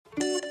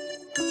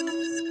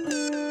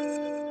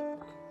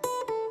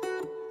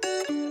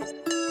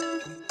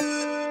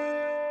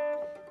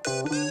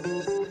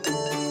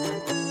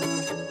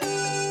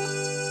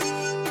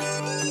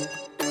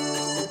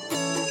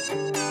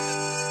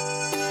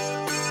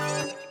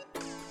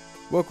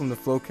Welcome to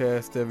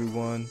Flowcast,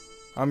 everyone.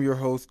 I'm your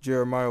host,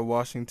 Jeremiah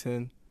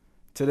Washington.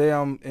 Today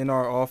I'm in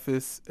our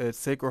office at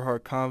Sacred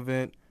Heart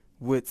Convent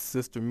with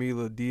Sister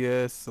Mila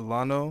Diaz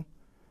Solano,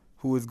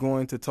 who is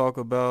going to talk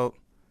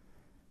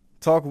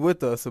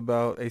with us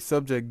about a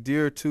subject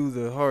dear to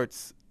the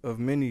hearts of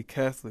many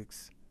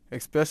Catholics,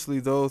 especially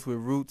those with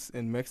roots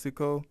in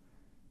Mexico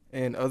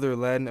and other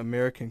Latin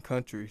American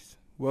countries.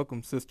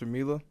 Welcome, Sister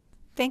Mila.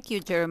 Thank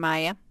you,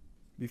 Jeremiah.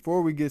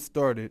 Before we get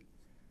started,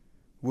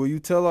 will you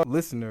tell our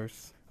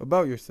listeners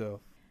about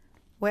yourself?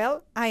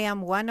 Well, I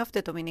am one of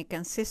the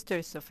Dominican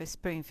Sisters of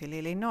Springfield,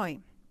 Illinois.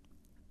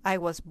 I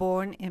was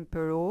born in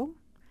Peru.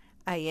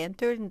 I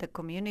entered the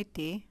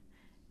community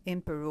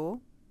in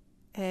Peru,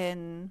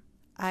 and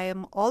I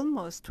am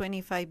almost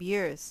 25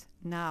 years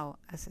now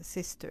as a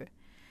sister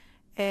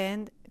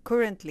and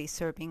currently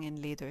serving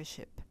in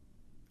leadership.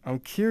 I'm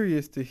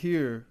curious to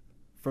hear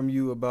from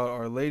you about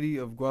Our Lady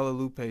of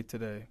Guadalupe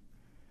today.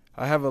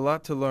 I have a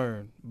lot to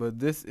learn, but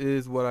this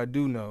is what I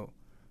do know.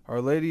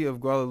 Our Lady of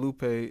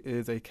Guadalupe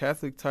is a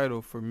Catholic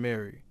title for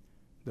Mary,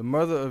 the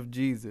mother of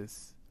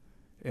Jesus.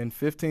 In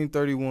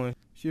 1531,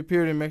 she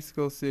appeared in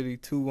Mexico City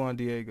to Juan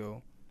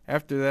Diego.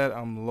 After that,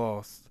 I'm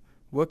lost.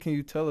 What can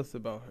you tell us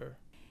about her?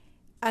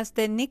 As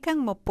the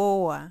Nican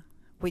Mopoa,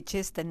 which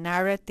is the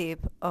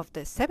narrative of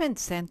the 7th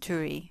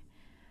century,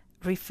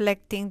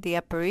 reflecting the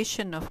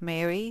apparition of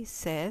Mary,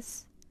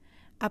 says,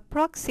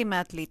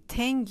 approximately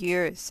 10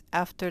 years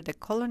after the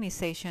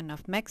colonization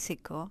of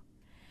Mexico,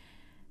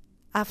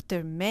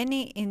 after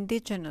many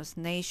indigenous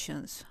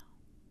nations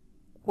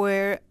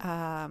were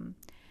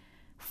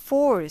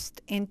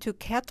forced into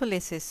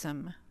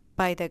Catholicism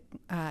by the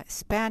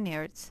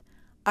Spaniards,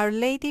 Our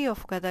Lady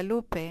of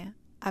Guadalupe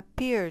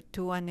appeared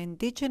to an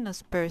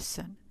indigenous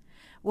person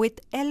with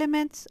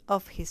elements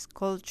of his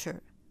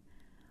culture,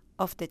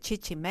 of the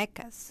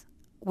Chichimecas,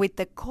 with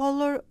the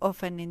color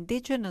of an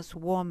indigenous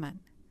woman,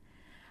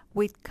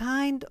 with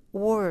kind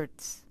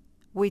words,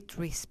 with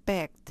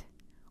respect,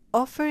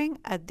 offering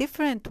a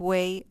different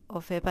way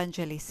of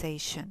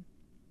evangelization.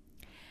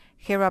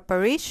 Her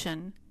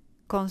apparition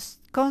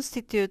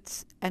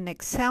constitutes an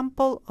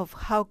example of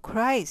how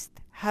Christ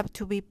had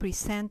to be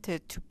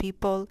presented to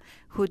people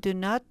who do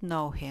not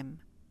know him.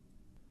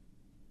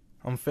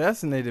 I'm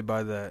fascinated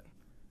by that.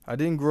 I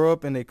didn't grow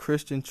up in a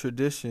Christian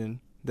tradition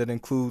that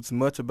includes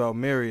much about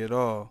Mary at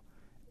all,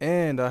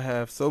 and I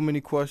have so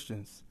many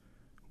questions.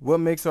 What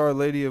makes Our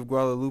Lady of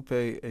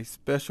Guadalupe a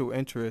special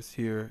interest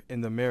here in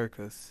the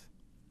Americas?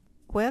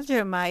 Well,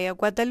 Jeremiah,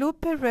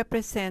 Guadalupe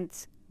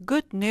represents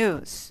good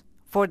news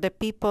for the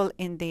people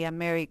in the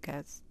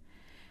Americas,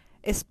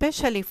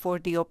 especially for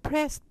the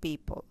oppressed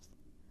people,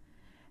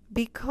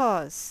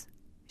 because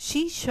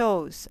she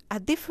shows a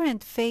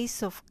different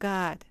face of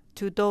God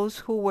to those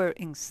who were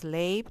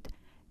enslaved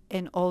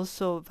and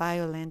also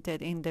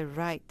violated in their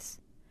rights.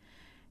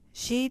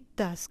 She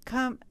does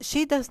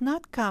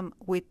not come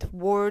with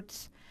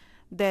words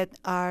that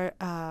are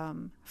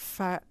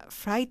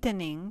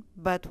frightening,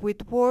 but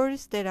with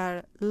words that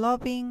are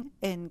loving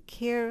and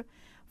care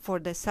for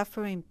the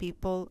suffering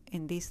people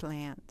in these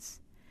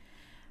lands,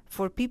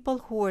 for people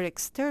who were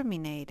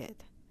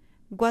exterminated.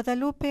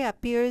 Guadalupe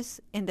appears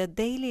in the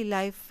daily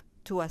life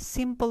to a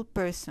simple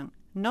person,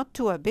 not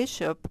to a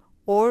bishop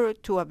or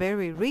to a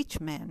very rich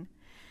man,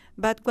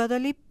 but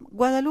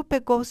Guadalupe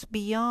goes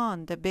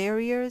beyond the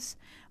barriers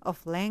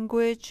of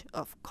language,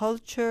 of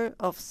culture,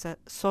 of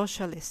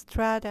social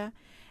strata,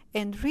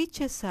 and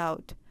reaches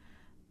out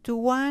to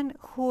one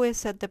who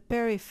is at the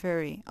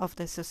periphery of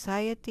the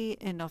society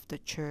and of the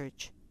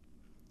church.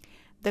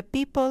 The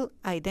people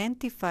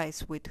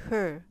identifies with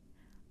her,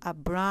 a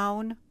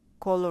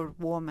brown-colored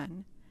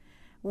woman,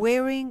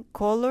 wearing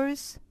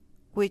colors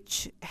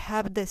which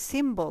have the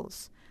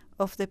symbols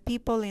of the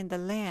people in the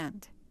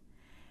land,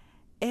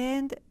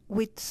 and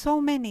with so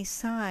many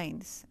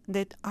signs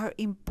that are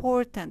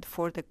important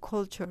for the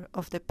culture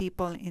of the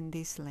people in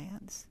these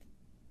lands.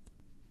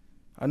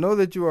 I know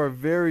that you are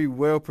very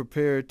well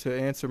prepared to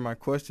answer my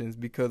questions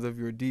because of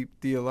your deep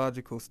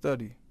theological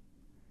study.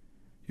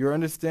 Your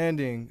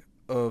understanding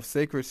of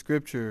sacred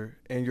scripture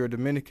and your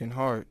Dominican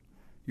heart,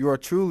 you are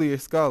truly a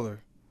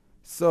scholar.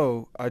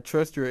 So, I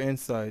trust your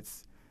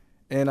insights,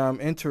 and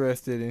I'm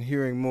interested in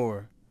hearing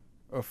more.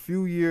 A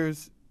few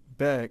years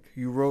back,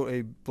 you wrote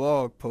a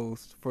blog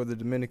post for the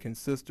Dominican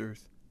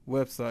Sisters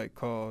website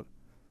called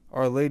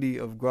Our Lady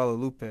of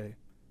Guadalupe.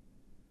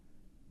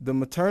 The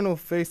maternal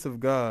face of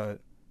God,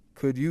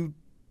 could you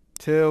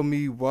tell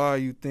me why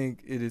you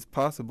think it is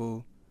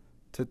possible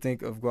to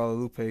think of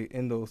Guadalupe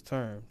in those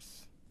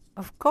terms?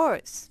 Of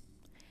course.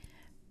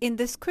 In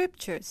the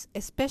scriptures,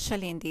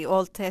 especially in the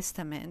Old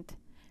Testament,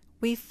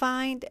 we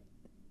find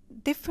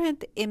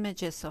different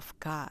images of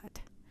God.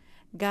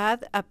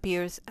 God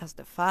appears as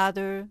the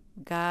Father,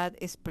 God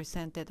is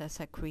presented as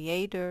a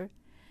creator,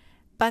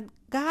 but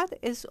God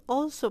is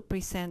also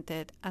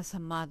presented as a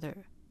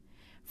mother.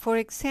 For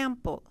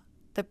example,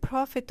 the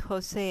prophet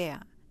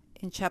Hosea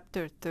in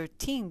chapter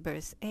 13,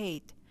 verse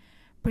 8,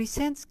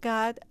 presents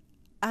God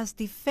as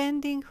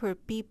defending her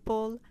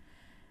people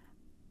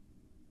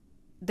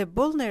the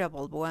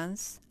vulnerable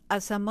ones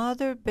as a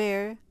mother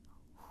bear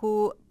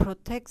who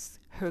protects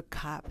her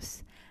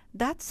cubs.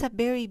 That's a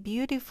very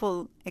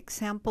beautiful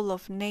example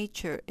of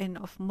nature and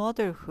of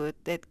motherhood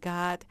that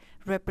God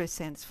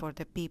represents for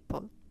the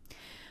people.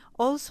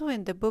 Also,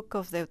 in the book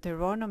of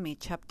Deuteronomy,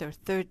 chapter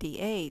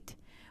 38,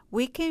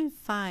 we can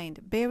find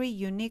very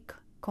unique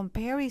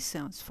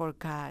comparisons for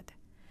God.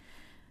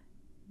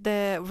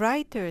 The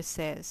writer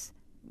says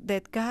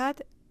that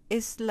God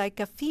is like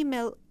a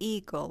female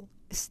eagle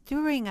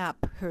stirring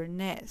up her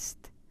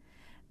nest,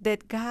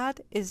 that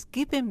God is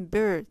giving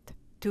birth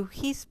to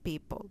his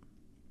people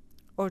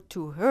or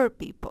to her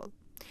people.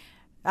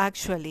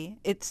 Actually,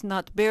 it's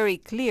not very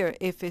clear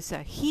if it's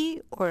a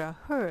he or a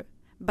her,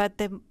 but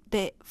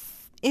the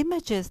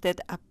images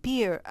that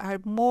appear are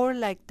more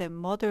like the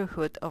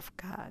motherhood of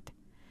God.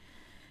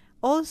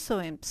 Also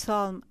in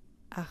Psalm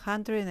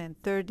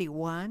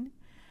 131,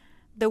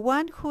 the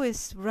one who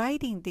is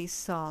writing this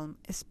psalm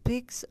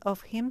speaks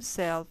of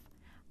himself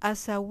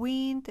as a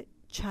weaned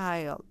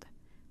child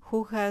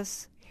who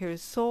has her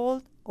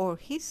soul or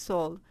his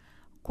soul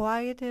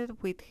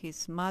quieted with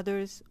his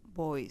mother's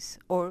voice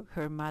or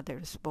her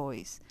mother's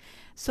voice.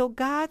 So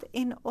God,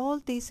 in all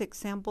these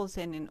examples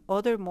and in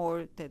other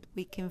more that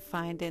we can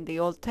find in the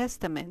Old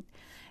Testament,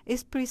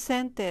 is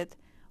presented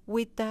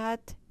with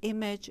that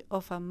image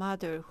of a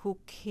mother who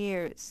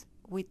cares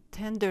with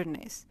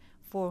tenderness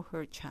for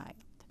her child.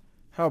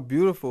 How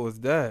beautiful is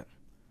that?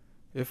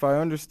 If I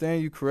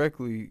understand you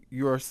correctly,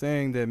 you are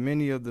saying that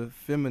many of the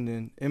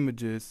feminine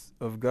images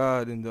of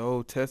God in the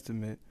Old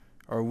Testament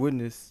are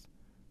witnessed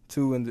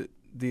to in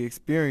the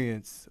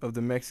experience of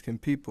the Mexican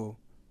people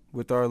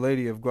with Our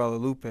Lady of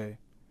Guadalupe.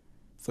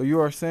 So you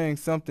are saying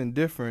something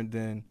different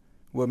than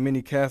what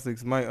many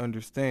Catholics might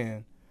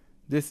understand.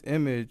 This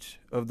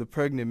image of the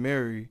pregnant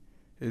Mary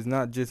is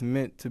not just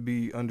meant to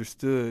be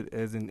understood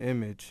as an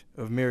image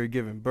of Mary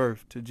giving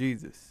birth to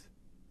Jesus.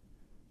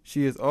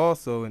 She is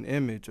also an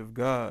image of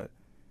God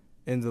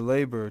in the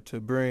labor to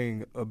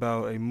bring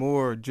about a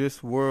more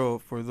just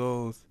world for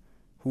those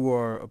who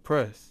are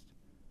oppressed,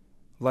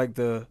 like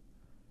the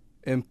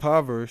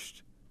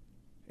impoverished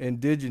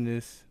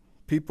indigenous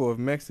people of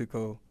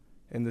Mexico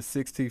in the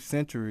 16th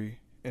century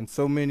and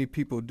so many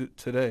people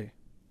today.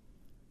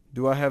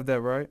 Do I have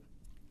that right?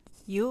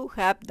 You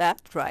have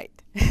that right.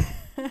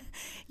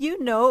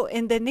 You know,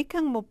 in the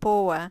Nican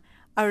Mopoa,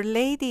 Our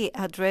Lady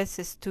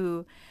addresses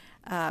to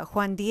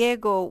Juan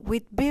Diego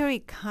with very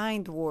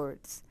kind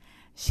words.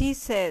 She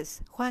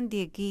says, Juan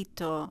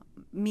Dieguito,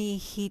 mi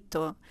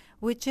hijito,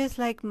 which is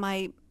like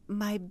my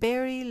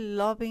very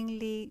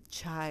lovingly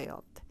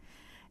child.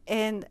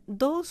 And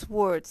those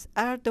words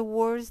are the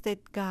words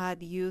that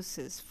God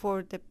uses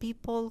for the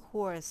people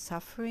who are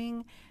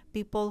suffering,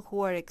 people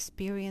who are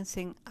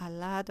experiencing a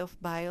lot of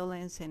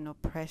violence and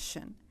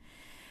oppression.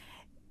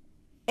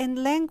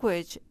 And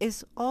language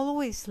is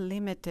always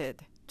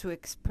limited to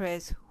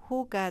express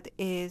who God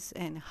is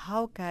and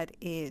how God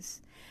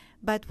is.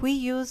 But we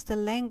use the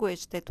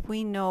language that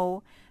we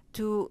know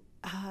to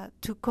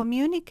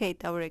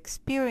communicate our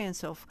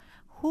experience of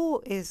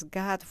who is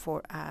God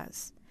for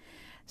us.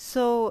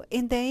 So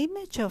in the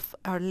image of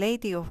Our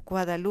Lady of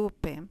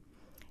Guadalupe,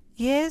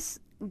 yes,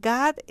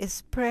 God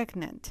is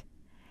pregnant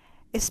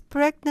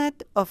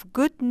of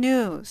good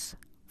news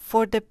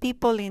for the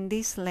people in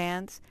these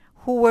lands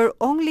who were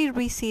only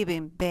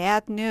receiving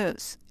bad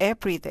news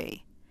every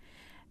day.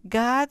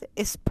 God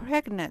is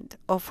pregnant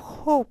of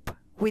hope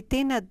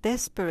within a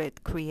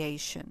desperate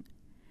creation.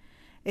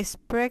 Is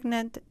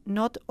pregnant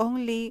not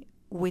only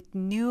with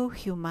new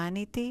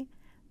humanity,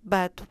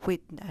 but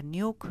with a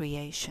new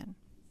creation.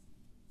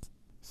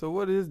 So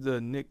what is the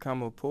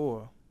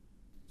Nicamapoa?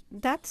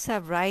 That's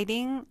a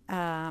writing,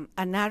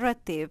 a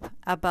narrative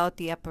about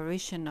the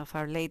apparition of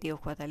Our Lady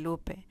of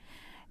Guadalupe.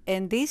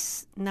 And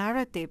this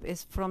narrative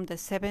is from the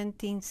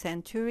 17th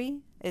century,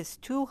 is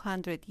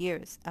 200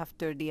 years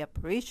after the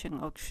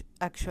apparition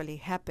actually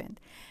happened.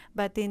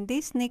 But in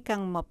this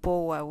Nican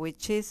Mopoa,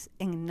 which is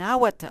in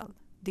Nahuatl,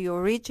 the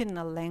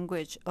original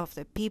language of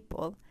the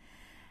people,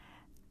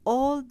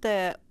 all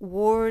the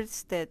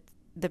words that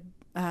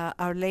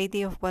Our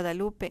Lady of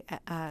Guadalupe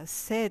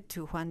said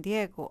to Juan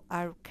Diego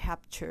are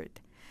captured,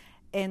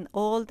 and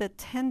all the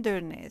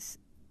tenderness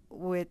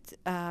which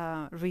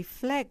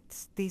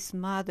reflects this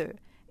mother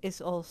is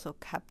also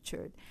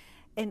captured,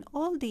 and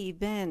all the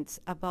events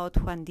about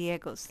Juan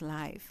Diego's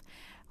life.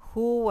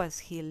 Who was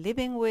he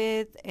living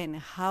with, and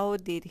how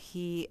did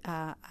he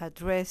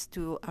address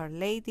to Our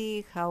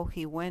Lady, how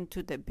he went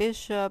to the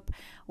bishop,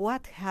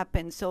 what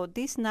happened. So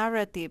this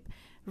narrative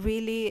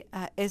really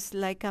is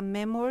like a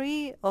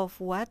memory of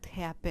what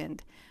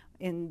happened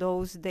in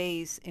those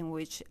days in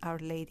which Our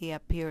Lady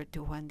appeared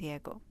to Juan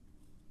Diego.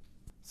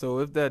 So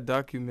if that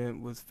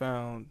document was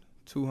found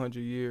 200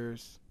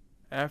 years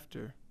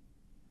after,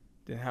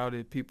 then how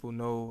did people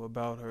know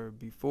about her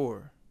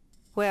before?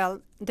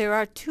 Well, there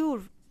are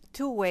two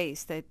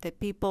ways that the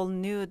people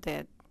knew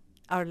that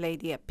Our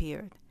Lady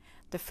appeared.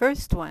 The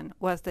first one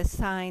was the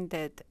sign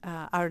that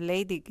Our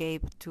Lady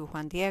gave to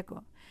Juan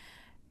Diego.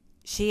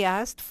 She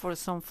asked for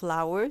some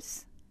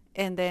flowers,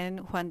 And then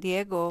Juan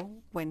Diego,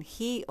 when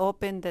he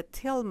opened the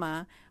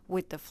tilma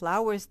with the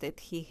flowers that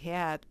he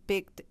had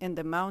picked in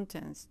the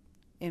mountains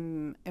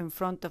in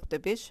front of the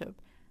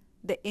bishop,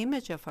 the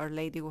image of Our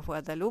Lady of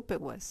Guadalupe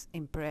was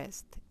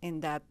impressed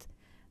in that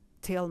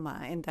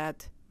tilma, in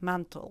that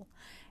mantle.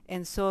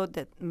 And so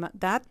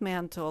that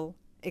mantle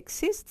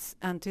exists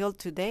until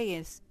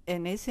today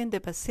and is in the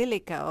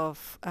Basilica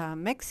of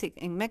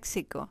in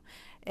Mexico.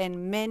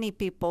 And many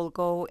people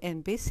go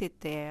and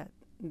visit there,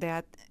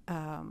 that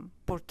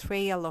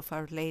portrayal of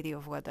Our Lady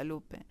of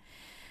Guadalupe.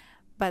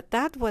 But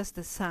that was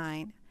the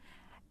sign.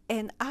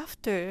 And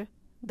after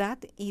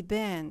that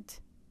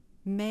event,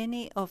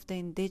 many of the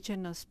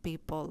indigenous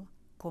people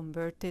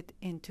converted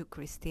into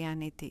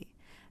Christianity.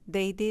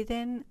 They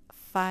didn't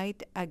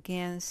fight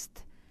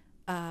against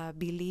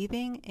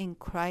believing in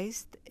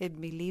Christ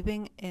and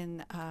believing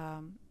in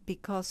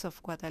because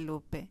of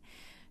Guadalupe.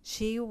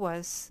 She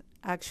was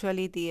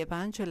actually the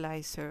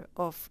evangelizer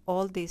of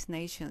all these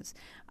nations.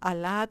 A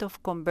lot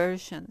of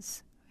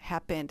conversions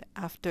happened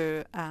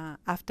after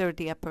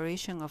the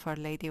apparition of Our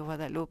Lady of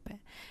Guadalupe,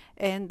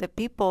 and the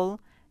people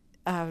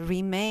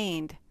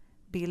remained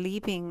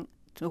believing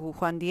to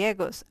Juan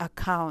Diego's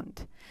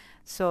account.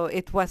 So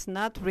it was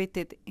not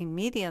written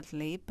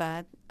immediately,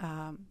 but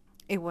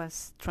it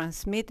was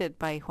transmitted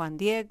by Juan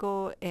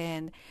Diego,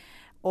 and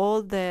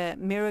all the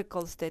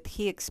miracles that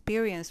he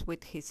experienced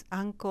with his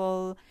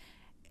uncle.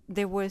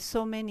 There were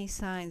so many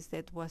signs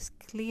that was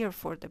clear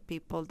for the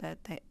people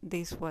that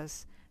this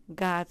was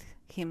God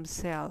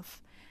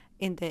himself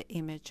in the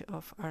image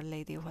of Our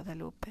Lady of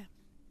Guadalupe.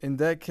 In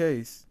that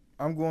case,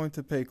 I'm going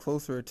to pay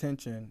closer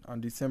attention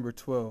on December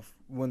 12th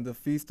when the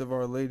Feast of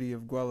Our Lady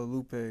of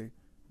Guadalupe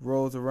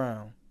rolls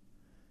around.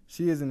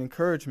 She is an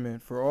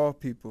encouragement for all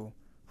people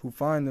who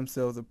find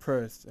themselves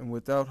oppressed and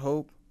without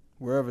hope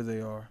wherever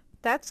they are.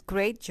 That's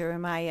great,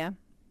 Jeremiah.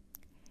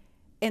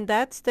 And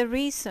that's the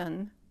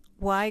reason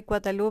why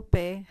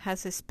Guadalupe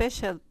has a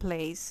special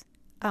place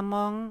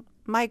among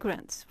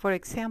migrants. For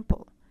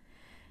example,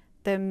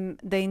 the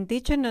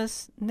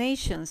indigenous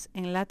nations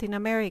in Latin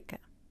America,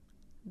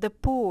 the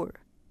poor,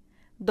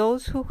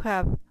 those who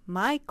have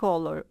my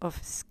color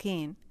of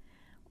skin,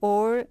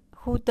 or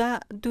who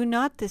do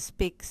not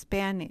speak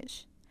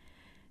Spanish.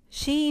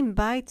 She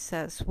invites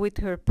us with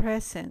her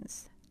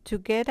presence to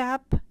get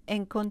up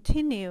and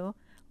continue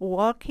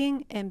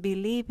walking and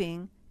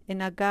believing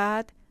in a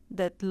God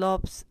that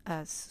loves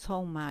us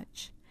so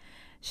much.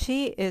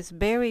 She is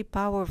very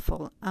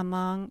powerful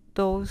among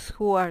those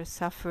who are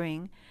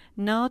suffering,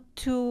 not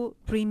to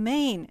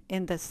remain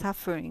in the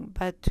suffering,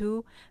 but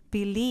to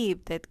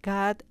believe that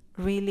God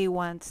really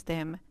wants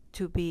them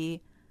to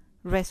be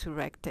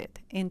resurrected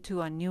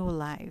into a new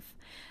life.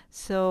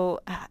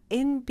 So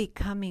in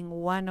becoming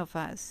one of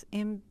us,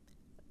 in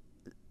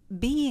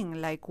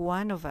being like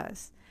one of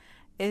us,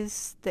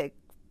 is the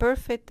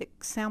perfect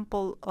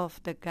example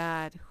of the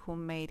God who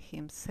made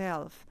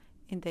himself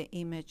in the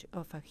image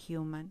of a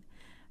human.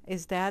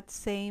 Is that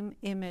same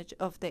image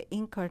of the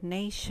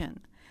incarnation.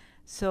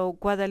 So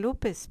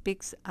Guadalupe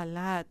speaks a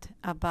lot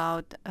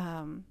about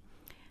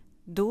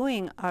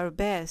doing our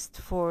best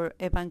for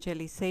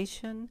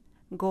evangelization,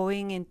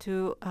 going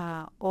into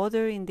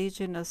other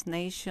indigenous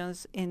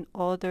nations in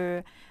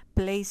other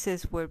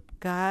places where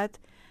God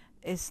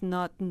is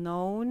not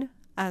known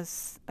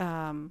as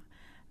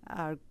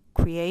our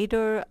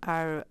creator,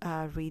 our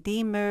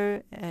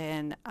redeemer,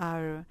 and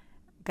our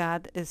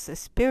God is a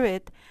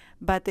spirit,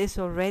 but is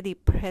already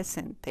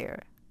present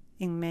there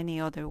in many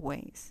other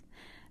ways.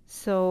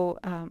 So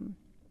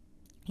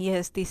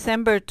yes,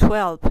 December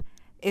 12th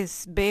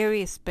is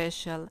very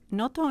special,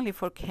 not only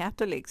for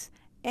Catholics.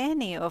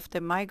 Any of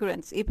the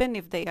migrants, even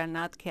if they are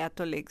not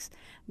Catholics,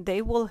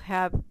 they will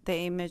have the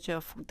image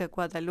of the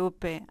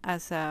Guadalupe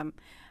as the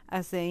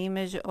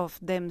image of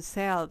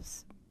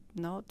themselves,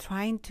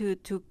 trying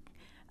to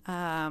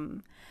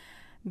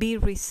be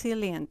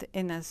resilient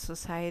in a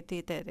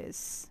society that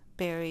is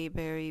very,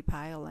 very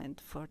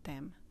violent for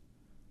them.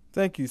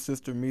 Thank you,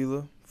 Sister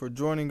Mila, for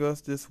joining us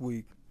this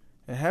week,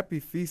 and happy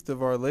Feast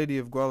of Our Lady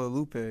of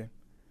Guadalupe.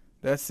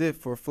 That's it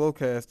for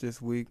Flowcast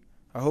this week.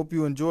 I hope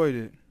you enjoyed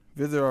it.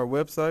 Visit our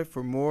website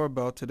for more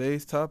about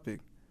today's topic.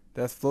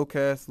 That's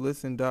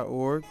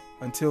flowcastlisten.org.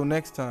 Until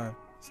next time,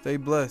 stay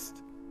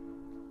blessed.